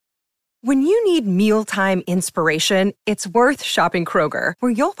When you need mealtime inspiration, it's worth shopping Kroger,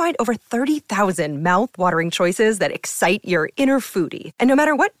 where you'll find over 30,000 mouth-watering choices that excite your inner foodie. And no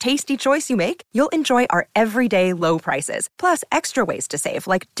matter what tasty choice you make, you'll enjoy our everyday low prices, plus extra ways to save,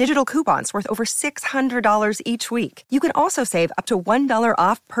 like digital coupons worth over $600 each week. You can also save up to $1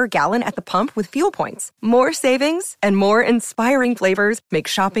 off per gallon at the pump with fuel points. More savings and more inspiring flavors make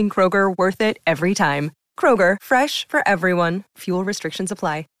shopping Kroger worth it every time. Kroger, fresh for everyone. Fuel restrictions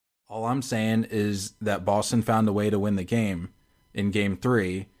apply. All I'm saying is that Boston found a way to win the game in Game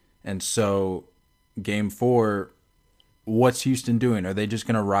 3, and so Game 4, what's Houston doing? Are they just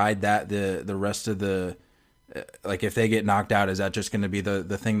going to ride that the rest of the like, if they get knocked out, is that just going to be the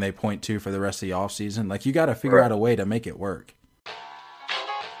thing they point to for the rest of the offseason? Like, you got to figure out a way to make it work.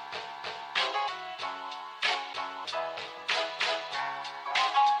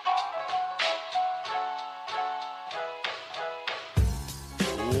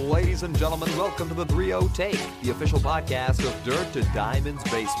 Ladies and gentlemen, welcome to the 3-0 Take, the official podcast of Dirt to Diamonds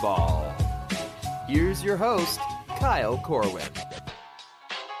Baseball. Here's your host, Kyle Corwin.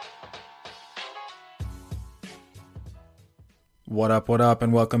 What up,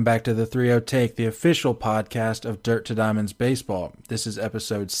 and welcome back to the 3-0 Take, the official podcast of Dirt to Diamonds Baseball. This is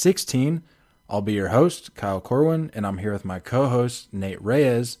episode 16. I'll be your host, Kyle Corwin, and I'm here with my co-host, Nate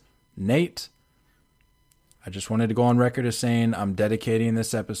Reyes. Nate, I just wanted to go on record as saying I'm dedicating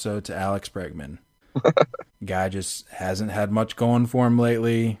this episode to Alex Bregman. Guy just hasn't had much going for him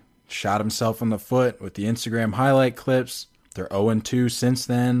lately. Shot himself in the foot with the Instagram highlight clips. They're 0-2 since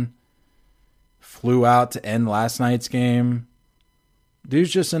then. Flew out to end last night's game.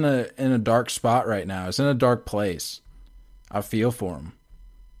 Dude's just in a dark spot right now. He's in a dark place. I feel for him.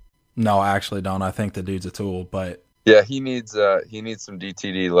 No, I actually don't. I think the dude's a tool, but yeah, he needs some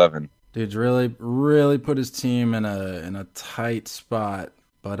DTD 11. Dude's really put his team in a tight spot,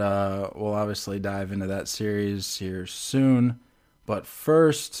 but we'll obviously dive into that series here soon. But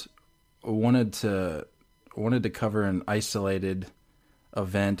first, wanted to cover an isolated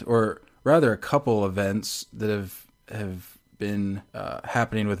event, or rather a couple events that have been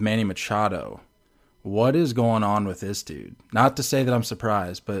happening with Manny Machado. What is going on with this dude? Not to say that I'm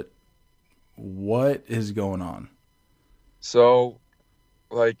surprised, but what is going on? So,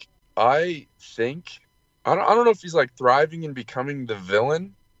 like, I think I don't know if he's like thriving and becoming the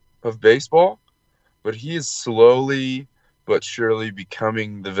villain of baseball, but he is slowly but surely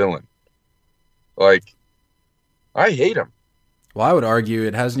becoming the villain. Like, I hate him. Well, I would argue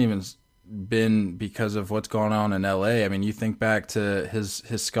it hasn't even been because of what's going on in LA. I mean, you think back to his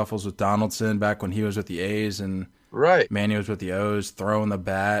scuffles with Donaldson back when he was with the A's and Manny was with the O's, throwing the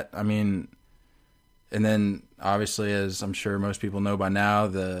bat. I mean, and then obviously, as I'm sure most people know by now,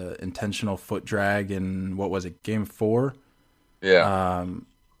 the intentional foot drag in, what was it, Game 4? Yeah.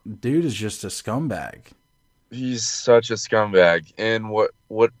 Dude is just a scumbag. He's such a scumbag. And what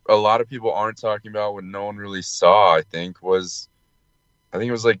a lot of people aren't talking about, what no one really saw, I think it was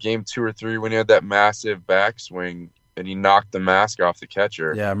like Game 2 or 3 when he had that massive backswing and he knocked the mask off the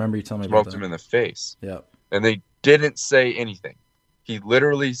catcher. Yeah, I remember you telling me about that. Smoked him in the face. Yep. And they didn't say anything. He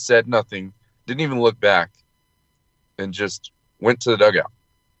literally said nothing, didn't even look back, and just went to the dugout.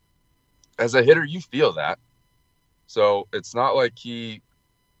 As a hitter, you feel that. So it's not like he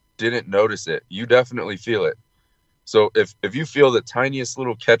didn't notice it. You definitely feel it. So if you feel the tiniest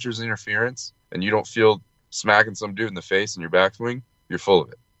little catcher's interference and you don't feel smacking some dude in the face in your backswing, you're full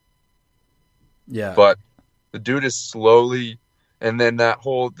of it. Yeah. But the dude is slowly, and then the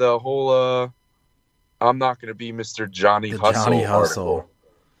whole I'm not going to be Mr. Johnny Hustle article.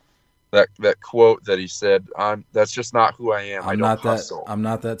 That quote that he said, that's just not who I am. I don't hustle. I'm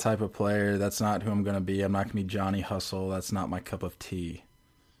not that type of player. That's not who I'm going to be. I'm not going to be Johnny Hustle. That's not my cup of tea.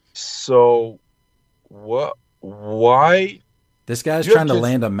 So what? Why? This guy's trying to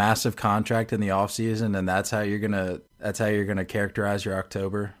land a massive contract in the offseason, and that's how you're gonna characterize your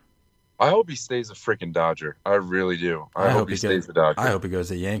October. I hope he stays a freaking Dodger. I really do. I hope he stays the Dodger. I hope he goes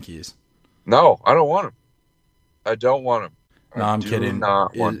to the Yankees. No, I don't want him. I don't want him. No, I'm kidding.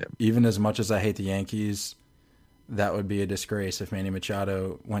 Not want him. Even as much as I hate the Yankees, that would be a disgrace if Manny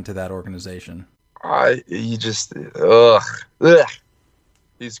Machado went to that organization. He's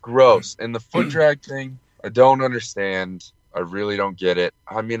gross. And the foot drag thing, I don't understand. I really don't get it.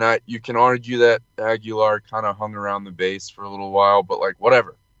 I mean, you can argue that Aguilar kind of hung around the base for a little while, but like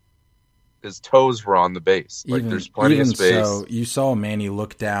whatever. His toes were on the base. Like there's plenty of space. So you saw Manny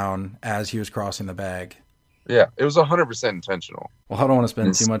look down as he was crossing the bag. Yeah, it was 100% intentional. Well, I don't want to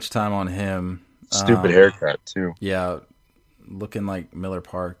spend too much time on him. Stupid haircut, too. Yeah, looking like Miller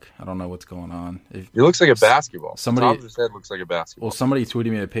Park. I don't know what's going on. He looks like a basketball. The top of his head looks like a basketball. Well, somebody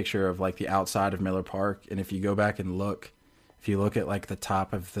tweeted me a picture of like the outside of Miller Park, and if you go back and look, if you look at like the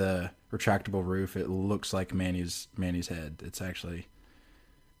top of the retractable roof, it looks like Manny's head. It's actually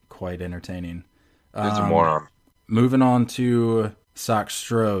quite entertaining. It's a moron. Moving on to Sox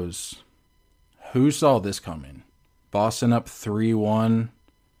Stros. Who saw this coming? Boston up 3-1,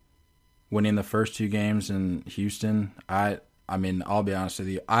 winning the first two games in Houston. I mean, I'll be honest with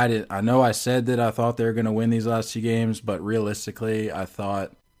you. I know I said that I thought they were going to win these last two games, but realistically, I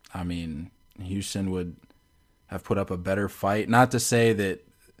thought, Houston would have put up a better fight. Not to say that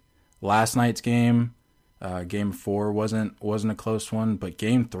last night's game, Game 4, wasn't a close one, but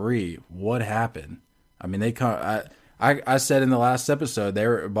Game 3, what happened? I mean, I said in the last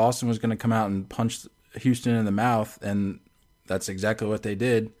episode, Boston was going to come out and punch Houston in the mouth, and that's exactly what they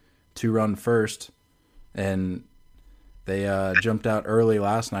did. 2-run first, and they jumped out early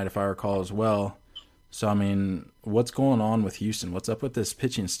last night, if I recall as well. So, I mean, what's going on with Houston? What's up with this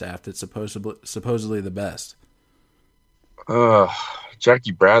pitching staff that's supposedly the best?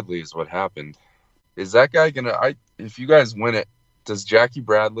 Jackie Bradley is what happened. Is that guy if you guys win it, does Jackie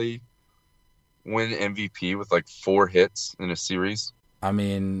Bradley win MVP with like 4 hits in a series? I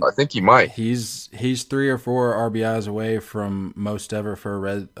mean, I think he might. He's 3 or 4 RBIs away from most ever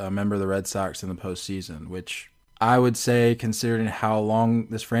for a member of the Red Sox in the postseason, which I would say, considering how long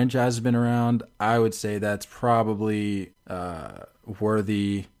this franchise has been around, I would say that's probably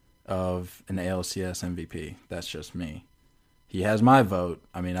worthy of an ALCS MVP. That's just me. He has my vote.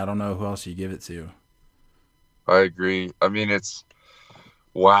 I mean, I don't know who else you give it to. I agree. I mean, it's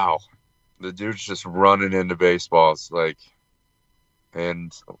wow. The dude's just running into baseballs,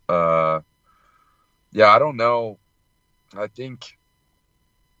 and I don't know. I think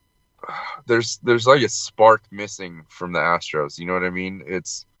there's like a spark missing from the Astros. You know what I mean?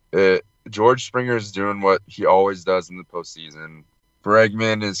 George Springer is doing what he always does in the postseason.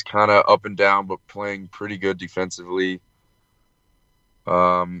 Bregman is kind of up and down, but playing pretty good defensively.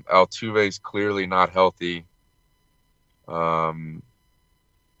 Altuve's clearly not healthy.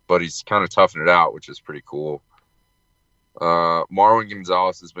 But he's kind of toughing it out, which is pretty cool. Marwin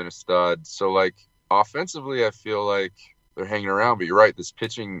Gonzalez has been a stud. So, offensively, I feel like they're hanging around. But you're right, this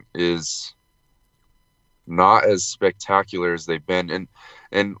pitching is not as spectacular as they've been.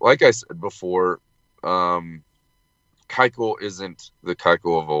 And like I said before, Keuchel isn't the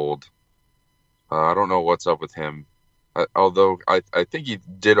Keuchel of old. I don't know what's up with him. Although I think he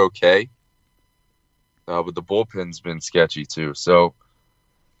did okay. But the bullpen's been sketchy too. So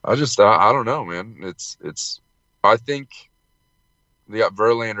I don't know, man. I think they got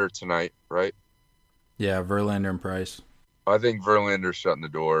Verlander tonight, right? Yeah, Verlander and Price. I think Verlander's shutting the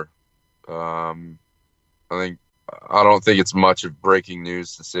door. I don't think it's much of breaking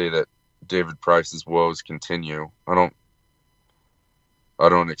news to say that David Price's woes continue. I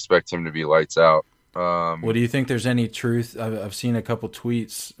don't expect him to be lights out. Well, do you think there's any truth? I've seen a couple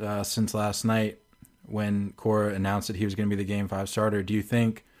tweets since last night when Cora announced that he was going to be the Game 5 starter. Do you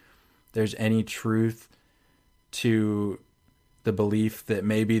think there's any truth to the belief that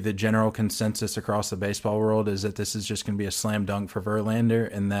maybe the general consensus across the baseball world is that this is just going to be a slam dunk for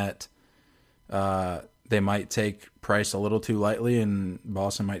Verlander, and that they might take Price a little too lightly and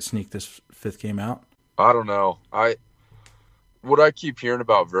Boston might sneak this 5th game out? I don't know. What I keep hearing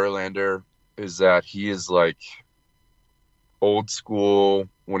about Verlander is that he is old school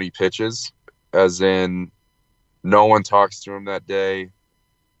when he pitches, as in no one talks to him that day.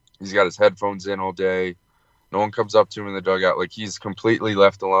 He's got his headphones in all day. No one comes up to him in the dugout. He's completely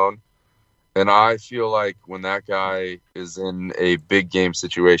left alone. And I feel like when that guy is in a big game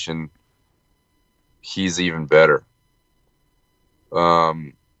situation, he's even better.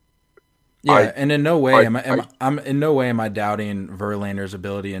 And in no way am I doubting Verlander's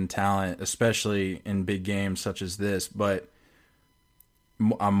ability and talent, especially in big games such as this. But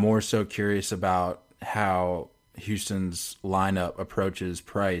I'm more so curious about how Houston's lineup approaches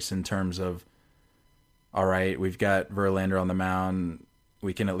Price in terms of, all right, we've got Verlander on the mound.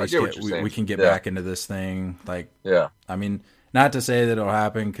 We can at least get back into this thing. I mean, not to say that it'll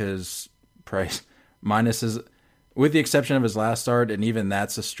happen, because Price with the exception of his last start, and even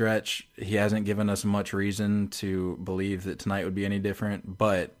that's a stretch, he hasn't given us much reason to believe that tonight would be any different.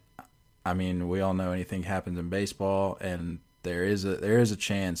 But I mean, we all know anything happens in baseball, and there is a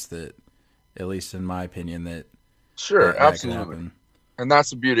chance that, at least in my opinion, that sure, that absolutely, and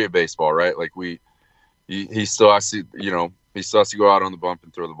that's the beauty of baseball, right? He still has to, he still has to go out on the bump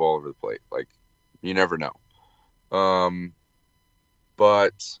and throw the ball over the plate. You never know.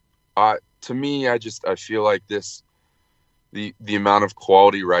 But to me, I feel like this the amount of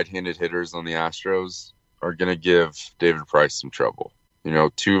quality right-handed hitters on the Astros are going to give David Price some trouble. You know,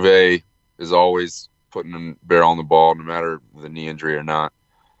 Tuve is always putting a barrel on the ball, no matter the knee injury or not.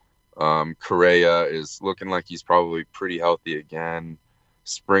 Correa is looking like he's probably pretty healthy again.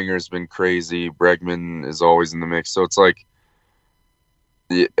 Springer's been crazy. Bregman is always in the mix. So it's like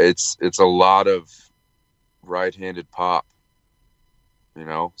it's a lot of right-handed pop, you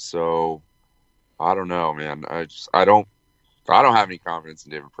know. So I don't know, man. I don't have any confidence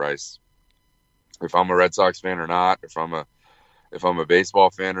in David Price. If I'm a Red Sox fan or not, if I'm a baseball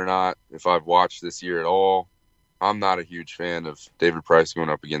fan or not, if I've watched this year at all, I'm not a huge fan of David Price going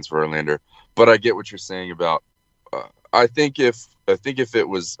up against Verlander. But I get what you're saying about. I think if it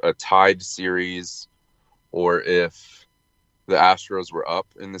was a tied series, or if the Astros were up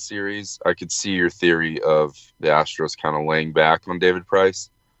in the series, I could see your theory of the Astros kind of laying back on David Price.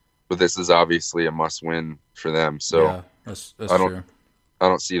 But this is obviously a must-win for them. So yeah, that's true. I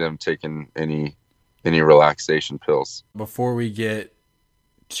don't see them taking any relaxation pills. Before we get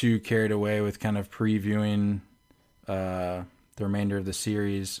too carried away with kind of previewing the remainder of the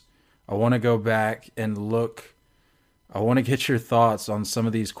series, I want to go back and look. I want to get your thoughts on some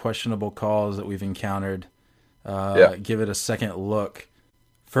of these questionable calls that we've encountered. Give it a second look.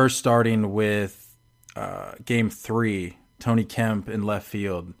 First, starting with Game 3, Tony Kemp in left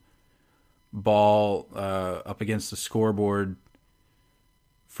field. Ball up against the scoreboard.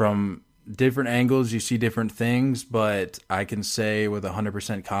 From different angles, you see different things, but I can say with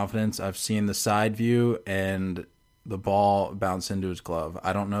 100% confidence I've seen the side view and the ball bounce into his glove.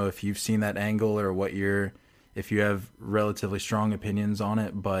 I don't know if you've seen that angle or if you have relatively strong opinions on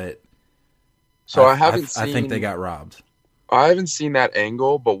it, but so I think they got robbed. I haven't seen that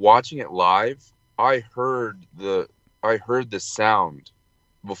angle, but watching it live, I heard the sound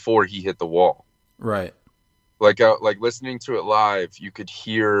before he hit the wall. Right. Like listening to it live, you could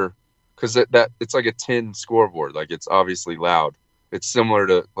hear, because that it's like a tin scoreboard. Like, it's obviously loud. It's similar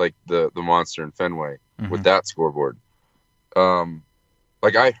to like the Monster in Fenway with that scoreboard.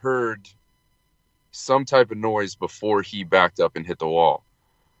 Like, I heard some type of noise before he backed up and hit the wall.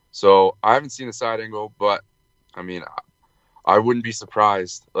 So I haven't seen the side angle, but I mean, I wouldn't be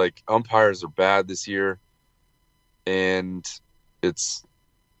surprised. Like, umpires are bad this year, and it's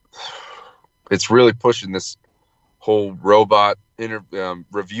really pushing this whole robot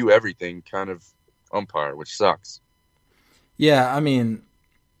review everything kind of umpire, which sucks. Yeah, I mean,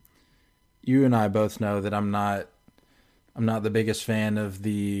 you and I both know that I'm not the biggest fan of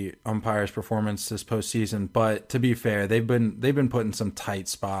the umpire's performance this postseason, but to be fair, they've been put in some tight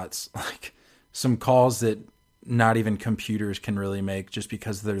spots, like some calls that not even computers can really make just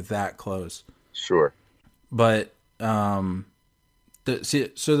because they're that close. Sure. But so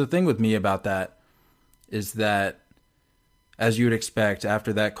the thing with me about that is that, as you would expect,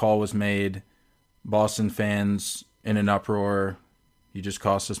 after that call was made, Boston fans in an uproar. You just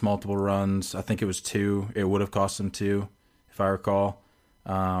cost us multiple runs. I think it was 2. It would have cost them 2, if I recall.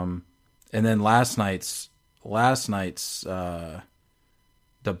 And then last night's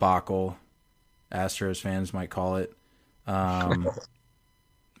debacle, Astros fans might call it. Mookie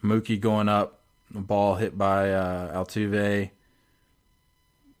going up, the ball hit by Altuve,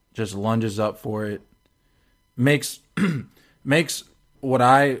 just lunges up for it. Makes what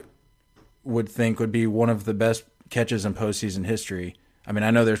I would think would be one of the best catches in postseason history. I mean, I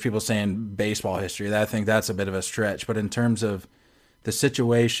know there's people saying baseball history. I think that's a bit of a stretch. But in terms of the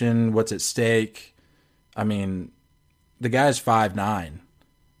situation, what's at stake, I mean, the guy's 5'9".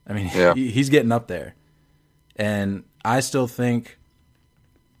 I mean, yeah. He's getting up there. And I still think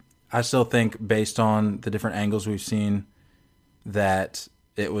based on the different angles we've seen that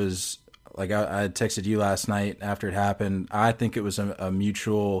it was, like I texted you last night after it happened, I think it was a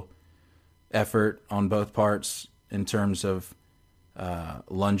mutual effort on both parts in terms of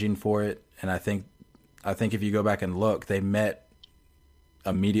lunging for it. And I think if you go back and look, they met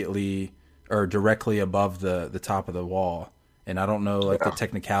immediately or directly above the top of the wall. And I don't know the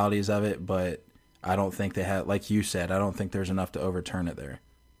technicalities of it, but I don't think they had, like you said, I don't think there's enough to overturn it there.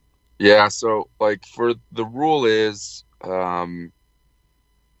 Yeah, so for the rule is that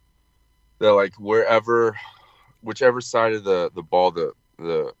whichever side of the ball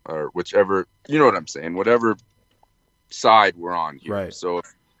or whichever, you know what I'm saying, whatever side we're on here. Right. So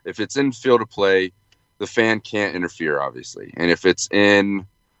if it's in field of play, the fan can't interfere, obviously. And if it's in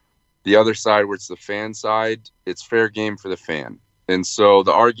the other side where it's the fan side, it's fair game for the fan. And so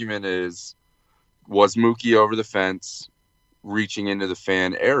the argument is, was Mookie over the fence reaching into the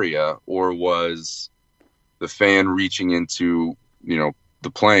fan area, or was the fan reaching into,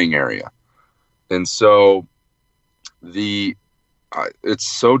 the playing area? And so It's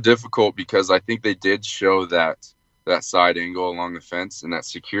so difficult because I think they did show that side angle along the fence, and that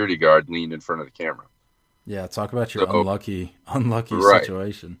security guard leaned in front of the camera. Yeah, talk about your unlucky right.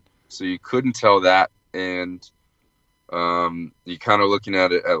 situation. So you couldn't tell that, and you kind of looking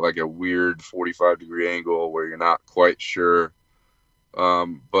at it at like a weird 45-degree angle where you're not quite sure.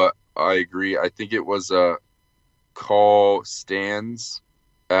 But I agree. I think it was a call stands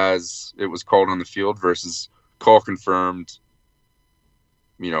as it was called on the field versus call confirmed,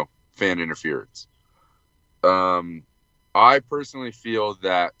 fan interference. I personally feel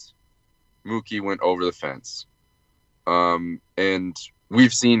that Mookie went over the fence. And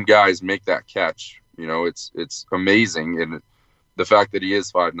we've seen guys make that catch. It's amazing. And the fact that he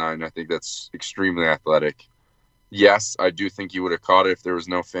is 5'9", I think that's extremely athletic. Yes, I do think he would have caught it if there was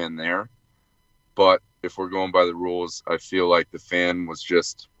no fan there. But if we're going by the rules, I feel like the fan was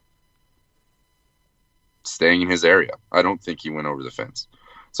just staying in his area. I don't think he went over the fence.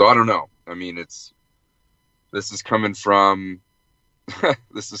 So I don't know. I mean, this is coming from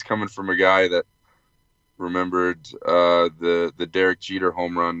a guy that remembered the Derek Jeter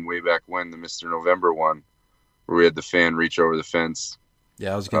home run way back when, the Mr. November one, where we had the fan reach over the fence.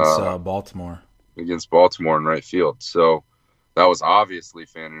 Yeah, it was against Baltimore. Against Baltimore in right field. So that was obviously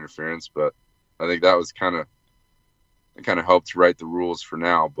fan interference, but I think that was kind of helped write the rules for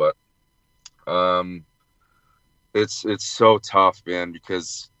now. But it's so tough, man,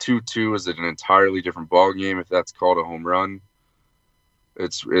 because 2-2 is an entirely different ball game if that's called a home run.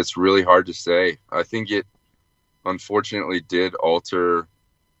 It's really hard to say. I think it unfortunately did alter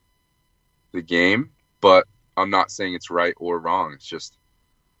the game, but I'm not saying it's right or wrong. It's just,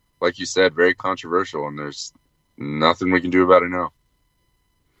 like you said, very controversial, and there's nothing we can do about it now.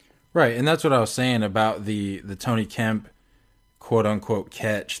 Right, and that's what I was saying about the Tony Kemp quote-unquote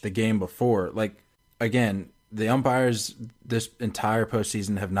catch the game before. Like, again, the umpires this entire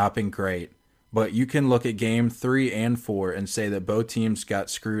postseason have not been great, but you can look at game 3 and 4 and say that both teams got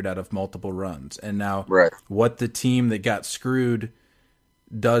screwed out of multiple runs. And now what the team that got screwed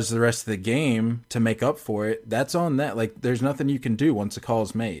does the rest of the game to make up for it, that's on that. Like, there's nothing you can do once the call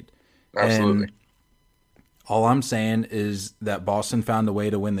is made. Absolutely. And all I'm saying is that Boston found a way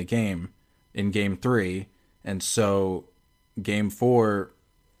to win the game in game 3. And so game 4,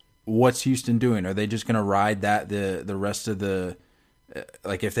 what's Houston doing? Are they just going to ride that the rest of the –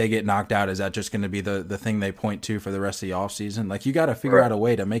 like, if they get knocked out, is that just going to be the thing they point to for the rest of the offseason? Like, you got to figure out a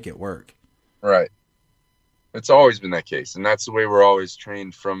way to make it work. Right. It's always been that case, and that's the way we're always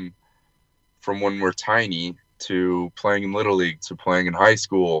trained from when we're tiny to playing in Little League to playing in high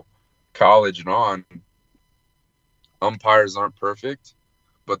school, college, and on. Umpires aren't perfect,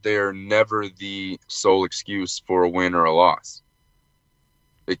 but they are never the sole excuse for a win or a loss.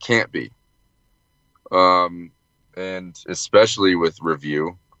 It can't be. And especially with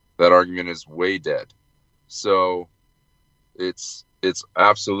review, that argument is way dead. So it's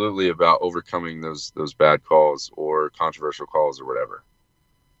absolutely about overcoming those bad calls or controversial calls or whatever,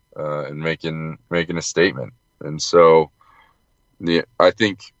 and making a statement. And so I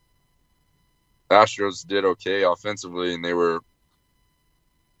think Astros did okay offensively, and they were,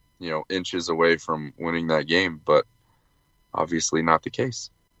 inches away from winning that game, but obviously not the case.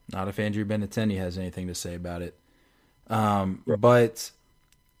 Not if Andrew Benintendi has anything to say about it. But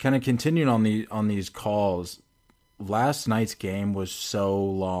kind of continuing on these calls, last night's game was so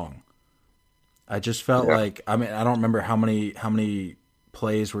long. I just felt like, I don't remember how many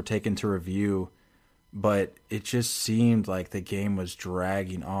plays were taken to review, but it just seemed like the game was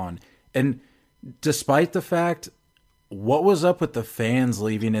dragging on. And despite the fact, what was up with the fans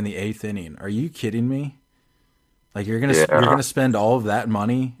leaving in the 8th inning? Are you kidding me? Like, you're gonna spend all of that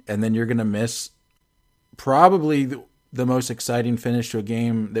money, and then you're gonna miss probably the most exciting finish to a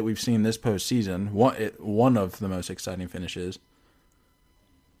game that we've seen this postseason. One of the most exciting finishes.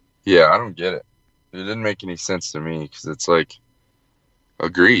 Yeah, I don't get it. It didn't make any sense to me, because it's like,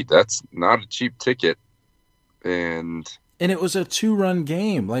 agreed, that's not a cheap ticket. And it was a 2-run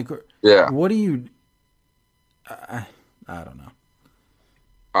game. Like, what do you... I don't know.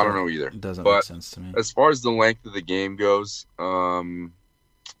 I don't know either. It doesn't make sense to me. As far as the length of the game goes,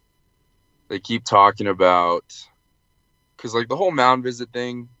 they keep talking about... Because, like, the whole mound visit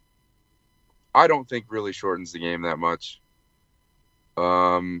thing, I don't think really shortens the game that much.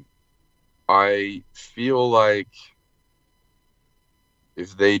 I feel like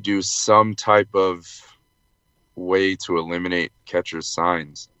if they do some type of way to eliminate catcher's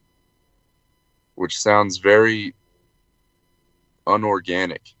signs, which sounds very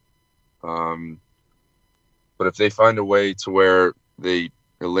unorganic, but if they find a way to where they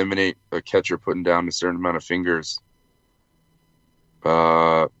eliminate a catcher putting down a certain amount of fingers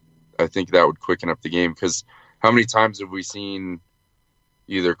I think that would quicken up the game, because how many times have we seen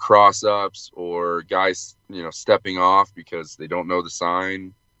either cross-ups or guys, stepping off because they don't know the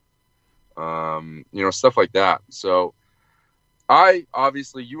sign, stuff like that. So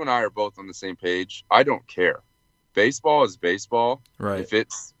obviously you and I are both on the same page. I don't care. Baseball is baseball. Right. If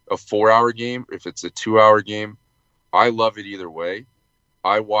it's a 4-hour game, if it's a 2-hour game, I love it either way.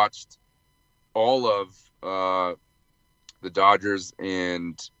 I watched all of the Dodgers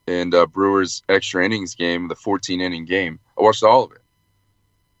and Brewers extra innings game, the 14-inning game. I watched all of it.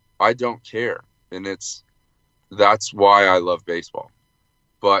 I don't care, and that's why I love baseball.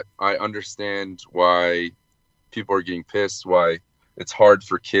 But I understand why people are getting pissed, why it's hard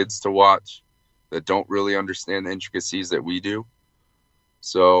for kids to watch that don't really understand the intricacies that we do.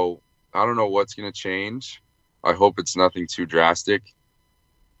 So I don't know what's going to change. I hope it's nothing too drastic.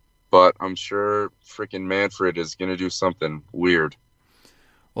 But I'm sure freaking Manfred is going to do something weird.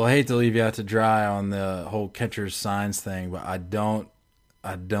 Well, I hate to leave you out to dry on the whole catcher's signs thing, but I don't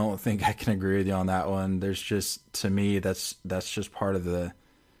think I can agree with you on that one. There's just, to me, that's just part of the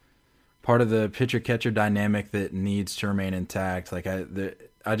pitcher-catcher dynamic that needs to remain intact. Like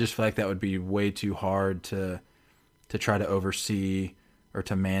I just feel like that would be way too hard to try to oversee or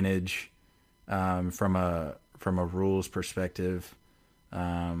to manage from a rules perspective.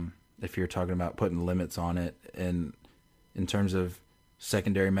 If you're talking about putting limits on it, and in terms of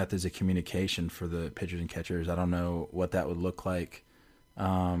secondary methods of communication for the pitchers and catchers, I don't know what that would look like.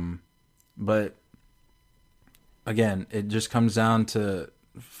 But again, it just comes down to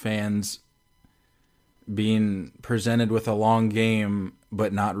fans being presented with a long game,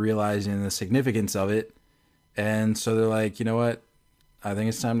 but not realizing the significance of it. And so they're like, you know what? I think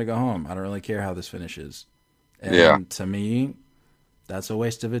it's time to go home. I don't really care how this finishes. And to me, that's a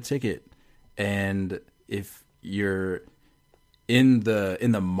waste of a ticket. And if you're in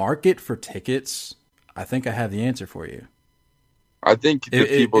the market for tickets, I think I have the answer for you. I think the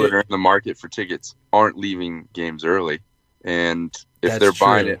people that are in the market for tickets aren't leaving games early. And if they're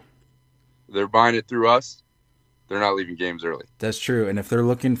buying it through us, they're not leaving games early. That's true. And if they're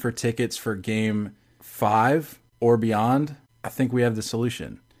looking for tickets for game 5 or beyond, I think we have the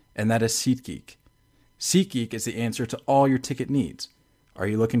solution. And that is SeatGeek. SeatGeek is the answer to all your ticket needs. Are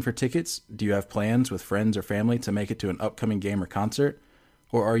you looking for tickets? Do you have plans with friends or family to make it to an upcoming game or concert?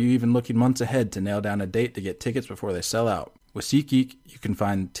 Or are you even looking months ahead to nail down a date to get tickets before they sell out? With SeatGeek, you can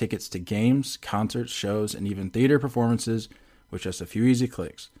find tickets to games, concerts, shows, and even theater performances with just a few easy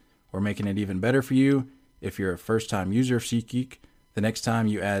clicks. We're making it even better for you if you're a first-time user of SeatGeek. The next time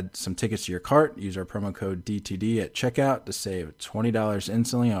you add some tickets to your cart, use our promo code DTD at checkout to save $20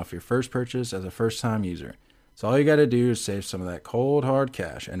 instantly off your first purchase as a first-time user. So all you got to do is save some of that cold, hard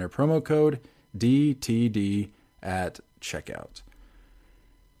cash. Enter promo code DTD at checkout.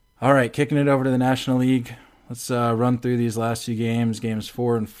 All right, kicking it over to the National League. Let's run through these last few games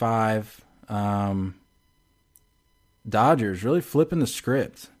 4 and 5. Dodgers really flipping the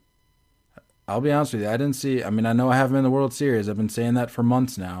script. I'll be honest with you. I know I have them in the World Series. I've been saying that for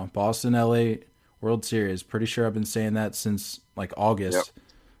months now. Boston, LA, World Series. Pretty sure I've been saying that since like August.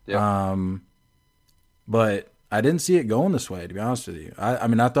 Yep. But I didn't see it going this way, to be honest with you. I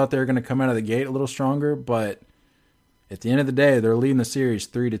thought they were going to come out of the gate a little stronger, but at the end of the day, they're leading the series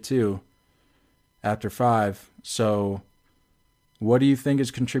 3-2 after 5. So what do you think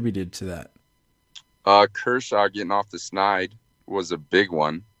has contributed to that? Kershaw getting off the snide was a big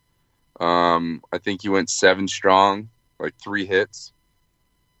one. I think he went 7 strong, like 3 hits.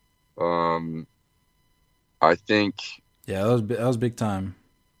 I think. Yeah, that was big time.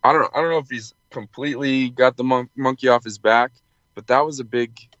 I don't know if he's completely got the monkey off his back, but that was a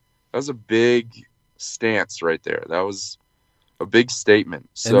big stance right there. That was a big statement.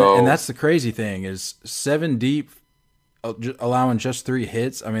 So, and that's the crazy thing is 7 deep, allowing just 3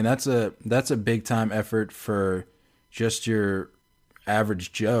 hits. I mean, that's a big time effort for just your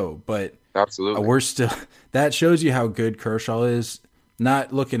average Joe. But absolutely, we're still. That shows you how good Kershaw is.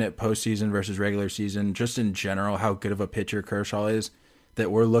 Not looking at postseason versus regular season, just in general, how good of a pitcher Kershaw is. That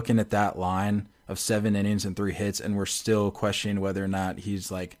we're looking at that line of 7 innings and 3 hits, and we're still questioning whether or not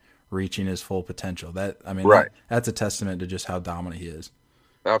he's like reaching his full potential. Right. That's a testament to just how dominant he is.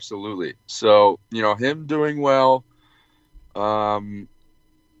 Absolutely. So, him doing well.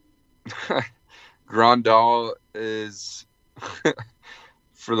 Grandal is,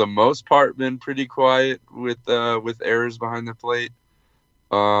 for the most part, been pretty quiet with errors behind the plate.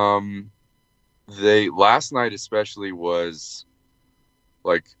 They last night especially was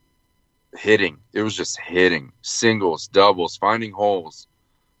like hitting. It was just hitting singles, doubles, finding holes,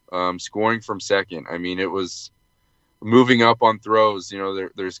 scoring from second. I mean, it was moving up on throws. You know,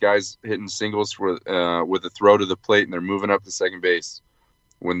 there's guys hitting singles with a throw to the plate, and they're moving up to second base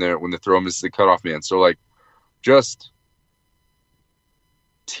when the throw misses the cutoff man. So like, just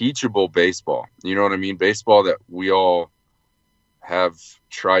teachable baseball. You know what I mean? Baseball that we all have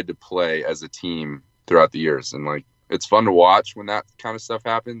tried to play as a team throughout the years, and like, it's fun to watch when that kind of stuff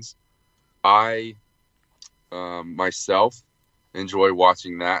happens. I myself enjoy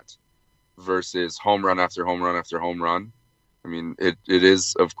watching that versus home run after home run after home run. I mean, it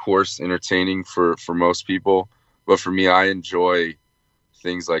is, of course, entertaining for most people, but for me, I enjoy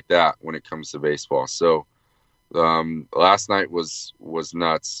things like that when it comes to baseball. So last night was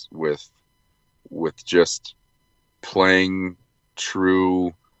nuts with just playing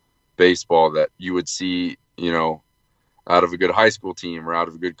true baseball that you would see, you know, out of a good high school team or out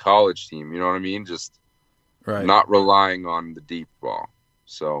of a good college team. You know what I mean? Just not relying on the deep ball.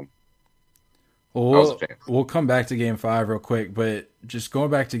 So we'll come back to Game 5 real quick, but just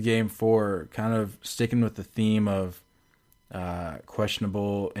going back to Game 4, kind of sticking with the theme of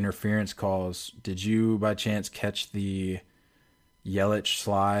questionable interference calls. Did you by chance catch the Yelich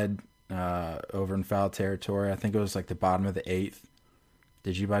slide over in foul territory? I think it was like the bottom of the 8th.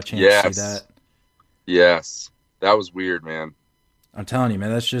 Did you by chance see that? Yes. That was weird, man. I'm telling you,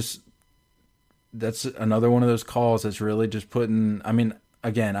 man, that's another one of those calls that's really just putting, I mean,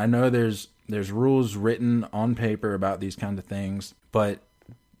 again, I know there's rules written on paper about these kind of things, but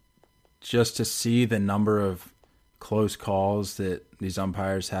just to see the number of close calls that these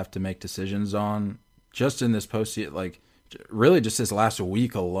umpires have to make decisions on, just in this postseason, like really just this last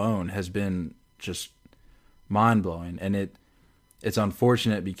week alone, has been just mind-blowing. And it's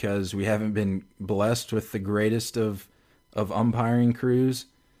unfortunate because we haven't been blessed with the greatest of umpiring crews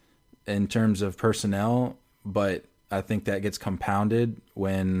in terms of personnel, but I think that gets compounded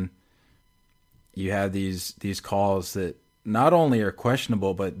when you have these calls that not only are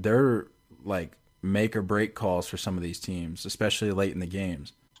questionable, but they're like make or break calls for some of these teams, especially late in the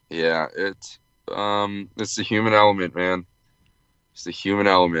games. Yeah, it's the human element, man. It's the human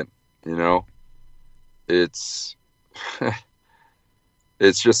element, you know. It's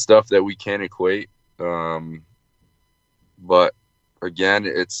it's just stuff that we can't equate. But again,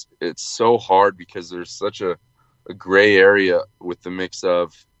 it's so hard because there's such a gray area with the mix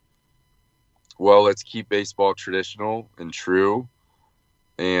of, well, let's keep baseball traditional and true,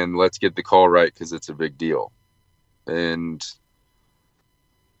 and let's get the call right because it's a big deal. And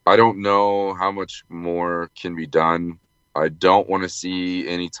I don't know how much more can be done. I don't want to see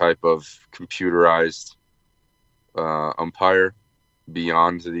any type of computerized umpire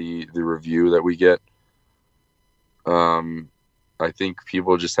beyond the review that we get. I think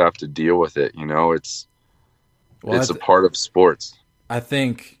people just have to deal with it. You know, it's a part of sports. I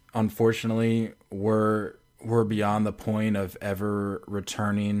think, unfortunately, we're beyond the point of ever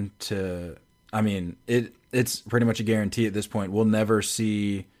returning to. I mean, it's pretty much a guarantee at this point. We'll never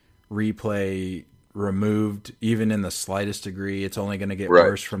see replay removed, even in the slightest degree. It's only going to get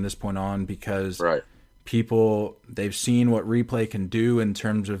worse from this point on because people, they've seen what replay can do in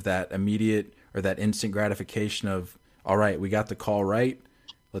terms of that immediate or that instant gratification of, all right, we got the call right,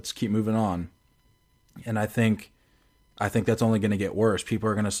 let's keep moving on. And I think that's only going to get worse. People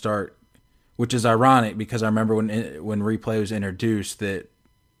are going to start, which is ironic because I remember when replay was introduced that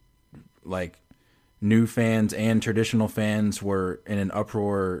like new fans and traditional fans were in an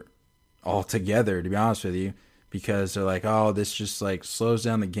uproar altogether, to be honest with you, because they're like, oh, this just like slows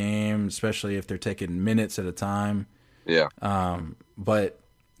down the game, especially if they're taking minutes at a time. Yeah. But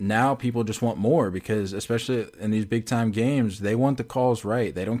now people just want more because especially in these big time games, they want the calls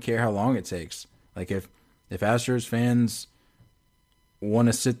right. They don't care how long it takes. Like if Astros fans want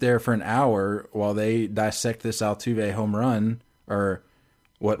to sit there for an hour while they dissect this Altuve home run or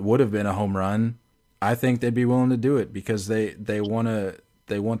what would have been a home run, I think they'd be willing to do it because they want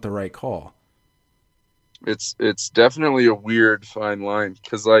the right call. It's definitely a weird fine line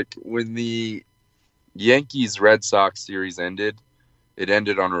because like when the Yankees Red Sox series ended, it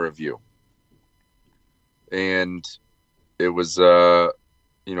ended on a review, and it was a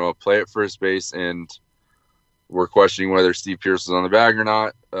play at first base, and we're questioning whether Steve Pearce was on the bag or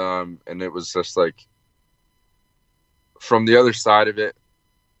not, and it was just like from the other side of it,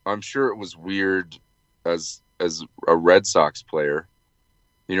 I'm sure it was weird as a Red Sox player.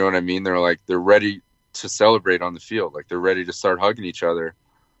 You know what I mean? They're ready to celebrate on the field. Like they're ready to start hugging each other,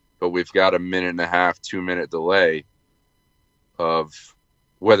 but we've got a 1.5, 2 minute delay of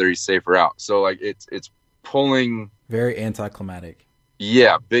whether he's safe or out. So like it's pulling very anticlimactic.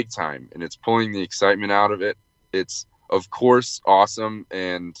 Yeah, big time. And it's pulling the excitement out of it. It's of course awesome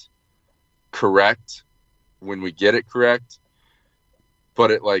and correct when we get it correct.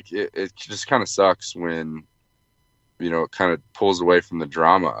 But it just kind of sucks when, it kind of pulls away from the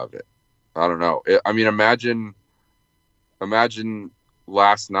drama of it. I don't know. Imagine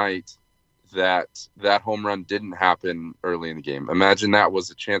last night that home run didn't happen early in the game. Imagine that was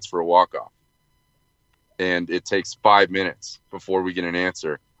a chance for a walk-off. And it takes 5 minutes before we get an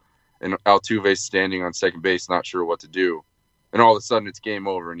answer. And Altuve's standing on second base, not sure what to do. And all of a sudden it's game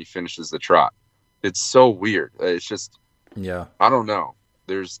over and he finishes the trot. It's so weird. It's just, yeah, I don't know.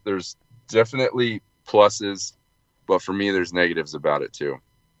 There's definitely pluses, but for me, there's negatives about it too.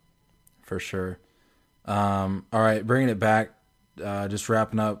 For sure. All right, bringing it back, just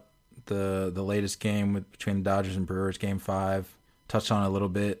wrapping up the latest game between the Dodgers and Brewers, Game 5. Touched on it a little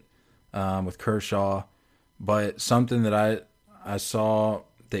bit with Kershaw, but something that I saw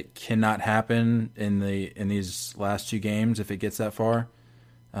that cannot happen in these last two games if it gets that far,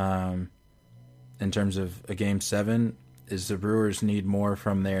 in terms of a Game 7, is the Brewers need more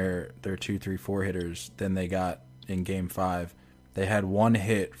from their 2, 3, 4 hitters than they got in Game 5. They had one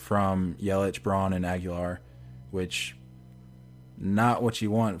hit from Yelich, Braun, and Aguilar, which not what you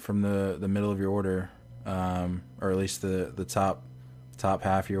want from the middle of your order, or at least the top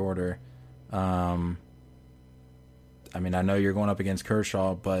half of your order. I know you're going up against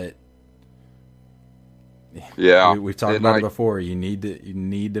Kershaw, but yeah, we've talked about it before. You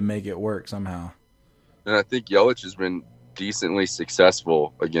need to make it work somehow. And I think Yelich has been decently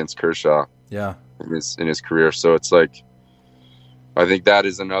successful against Kershaw. Yeah, in his career. So it's like, I think that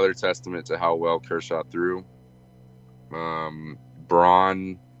is another testament to how well Kershaw threw.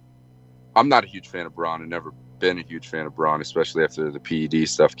 Braun, I'm not a huge fan of Braun. I've never been a huge fan of Braun, especially after the PED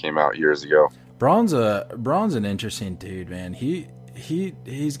stuff came out years ago. Braun's an interesting dude, man.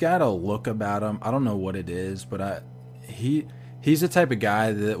 He's got a look about him. I don't know what it is, but he's the type of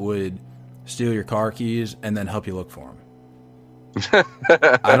guy that would steal your car keys and then help you look for him.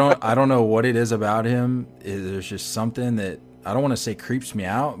 I don't know what it is about him. There's just something that I don't want to say creeps me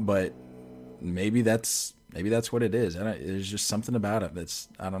out, but maybe that's what it is. There's just something about him that's,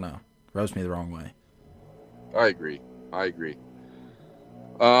 I don't know, rubs me the wrong way. I agree. I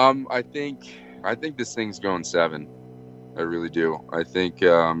think this thing's going 7. I really do. I think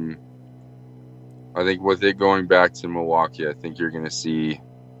with it going back to Milwaukee, I think you're going to see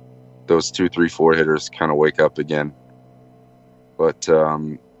those 2, 3, 4 hitters kind of wake up again. But,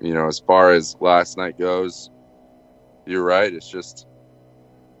 as far as last night goes, you're right. It's just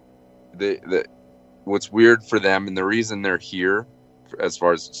what's weird for them, and the reason they're here, as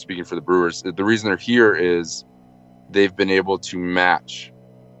far as speaking for the Brewers, the reason they're here is they've been able to match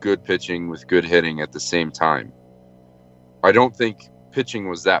good pitching with good hitting at the same time. I don't think pitching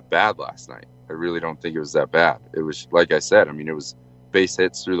was that bad last night. I really don't think it was that bad. It was, like I said, it was base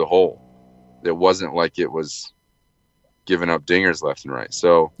hits through the hole. It wasn't like it was giving up dingers left and right.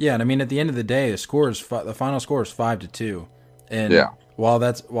 So yeah, and at the end of the day, the final score is 5-2, and yeah,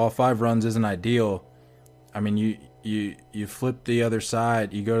 while 5 runs isn't ideal, you flip the other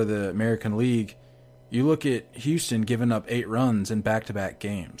side. You go to the American League. You look at Houston giving up 8 runs in back-to-back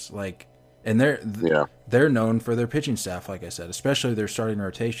games, and they're known for their pitching staff, like I said, especially their starting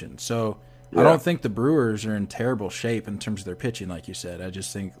rotation. So yeah. I don't think the Brewers are in terrible shape in terms of their pitching, like you said. I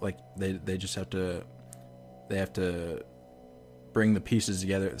just think they just have to bring the pieces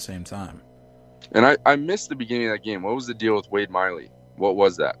together at the same time. And I missed the beginning of that game. What was the deal with Wade Miley? What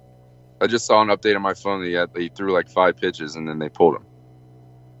was that? I just saw an update on my phone that he threw 5 pitches and then they pulled him.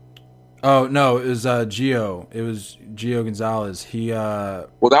 Oh, no, it was Gio. It was Gio Gonzalez. Well,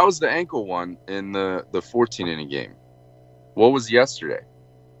 that was the ankle one in the 14-inning game. What was yesterday?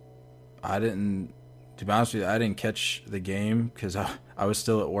 To be honest with you, I didn't catch the game because I was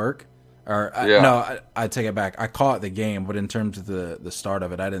still at work. I take it back. I caught the game, but in terms of the start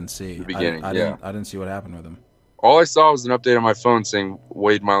of it, I didn't see. The beginning, I didn't see what happened with him. All I saw was an update on my phone saying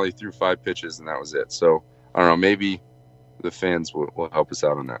Wade Miley threw 5 pitches, and that was it. So, I don't know, maybe the fans will help us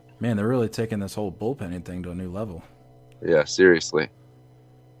out on that. Man, they're really taking this whole bullpenning thing to a new level. Yeah, seriously.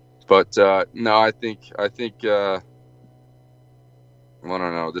 But, no, I think I don't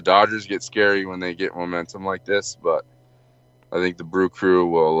know. The Dodgers get scary when they get momentum like this, but I think the Brew Crew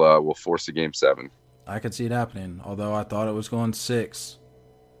will force a Game 7. I could see it happening, although I thought it was going 6,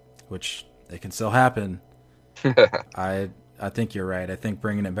 which it can still happen. I think you're right. I think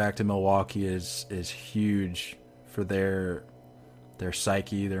bringing it back to Milwaukee is huge for their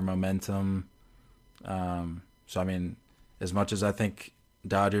psyche, their momentum. So, as much as I think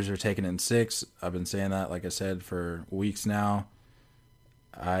Dodgers are taking it in 6, I've been saying that, like I said, for weeks now.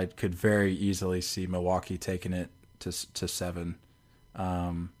 I could very easily see Milwaukee taking it to 7.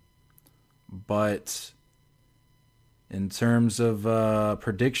 But In terms of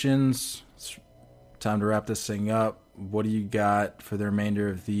predictions, it's time to wrap this thing up. What do you got for the remainder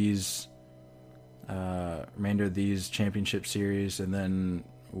of these championship series, and then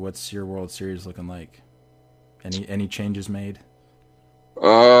what's your World Series looking like? Any changes made?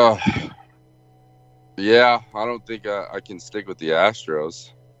 Yeah, I don't think I can stick with the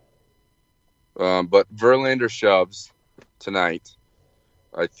Astros. But Verlander shoves tonight.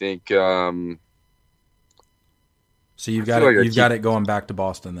 I think. So you've got it going back to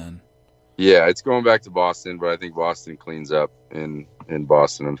Boston then. Yeah, it's going back to Boston, but I think Boston cleans up in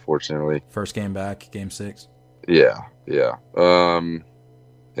Boston, unfortunately. First game back, Game 6. Yeah. And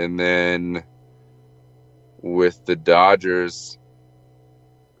then with the Dodgers,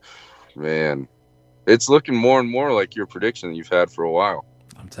 man, it's looking more and more like your prediction that you've had for a while.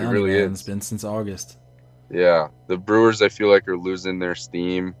 I'm telling you, man, it's been since August. Yeah, the Brewers, I feel like, are losing their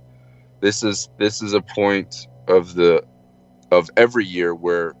steam. This is a point of every year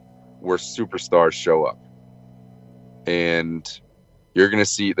where superstars show up, and you're going to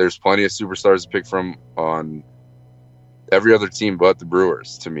see there's plenty of superstars to pick from on every other team but the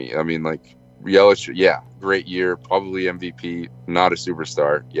Brewers. To me, I mean, like Yelich, yeah, great year, probably MVP, not a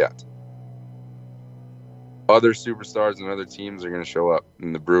superstar yet. Other superstars and other teams are going to show up,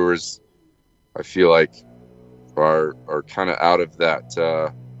 and the Brewers, I feel like, are kind of out of that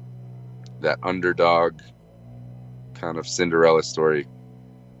underdog kind of Cinderella story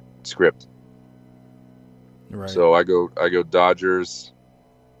script. Right. So I go Dodgers,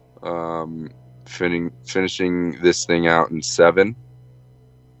 finishing this thing out in 7,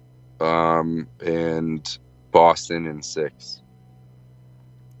 and Boston in 6.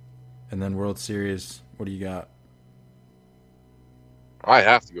 And then World Series, what do you got? I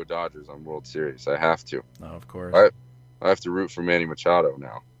have to go Dodgers on World Series. I have to. Oh, of course. I have to root for Manny Machado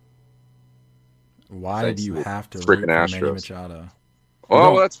now. Why do you have to root for Astros. Manny Machado?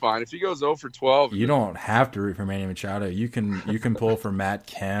 Well, that's fine. If he goes 0 for 12, you don't have to root for Manny Machado. You can pull for Matt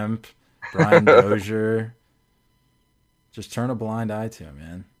Kemp, Brian Dozier. Just turn a blind eye to him,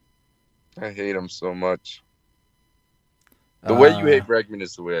 man. I hate him so much. The way you hate Bregman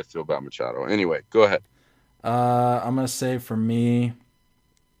is the way I feel about Machado. Anyway, go ahead. I'm gonna say for me,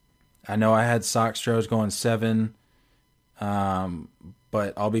 I know I had Sox Stros going 7,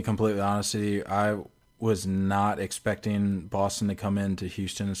 but I'll be completely honest with you. I was not expecting Boston to come into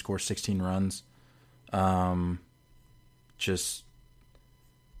Houston and score 16 runs. Just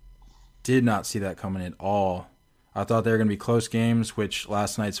did not see that coming at all. I thought they were going to be close games, which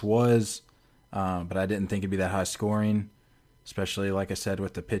last night's was, but I didn't think it'd be that high scoring, especially, like I said,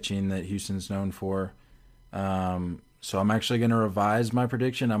 with the pitching that Houston's known for. So I'm actually going to revise my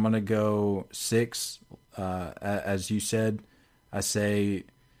prediction. I'm going to go 6. As you said, I say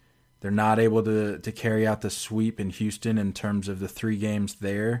they're not able to carry out the sweep in Houston in terms of the 3 games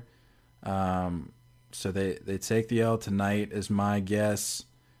there. So they take the L tonight is my guess.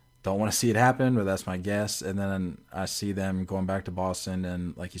 Don't want to see it happen, but that's my guess. And then I see them going back to Boston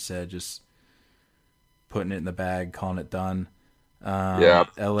and, like you said, just putting it in the bag, calling it done. LA,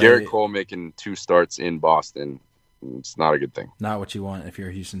 Garrett Cole making 2 starts in Boston. It's not a good thing. Not what you want if you're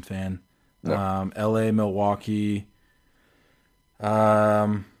a Houston fan. No. LA, Milwaukee.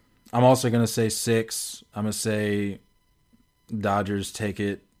 I'm also going to say 6. I'm going to say Dodgers take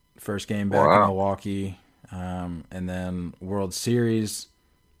it first game back in Milwaukee. And then World Series,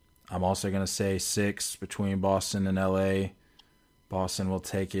 I'm also going to say 6 between Boston and LA. Boston will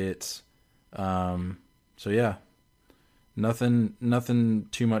take it. So, yeah. Nothing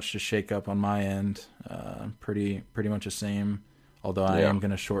too much to shake up on my end. Pretty much the same. Although I am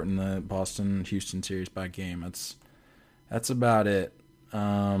going to shorten the Boston-Houston series by game. That's about it.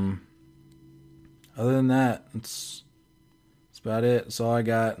 Other than that, it's about it. That's all I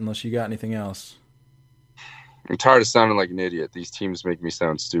got, unless you got anything else. I'm tired of sounding like an idiot. These teams make me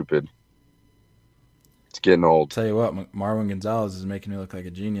sound stupid. It's getting old. Tell you what, Marwin Gonzalez is making me look like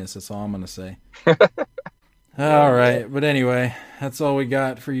a genius. That's all I'm going to say. All right. But anyway, that's all we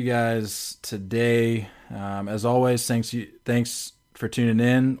got for you guys today. As always, thanks for tuning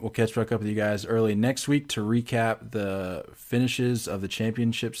in. We'll catch back up with you guys early next week to recap the finishes of the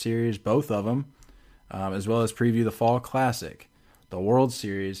championship series, both of them, as well as preview the Fall Classic, the World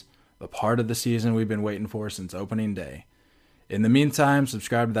Series, the part of the season we've been waiting for since opening day. In the meantime,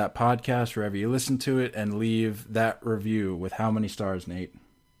 subscribe to that podcast wherever you listen to it and leave that review with how many stars, Nate?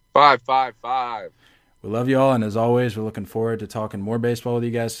 5, 5, 5. We love you all, and as always, we're looking forward to talking more baseball with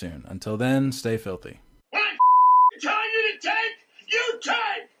you guys soon. Until then, stay filthy. When I'm telling you to take, you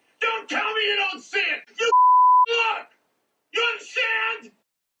take! Don't tell me you don't see it!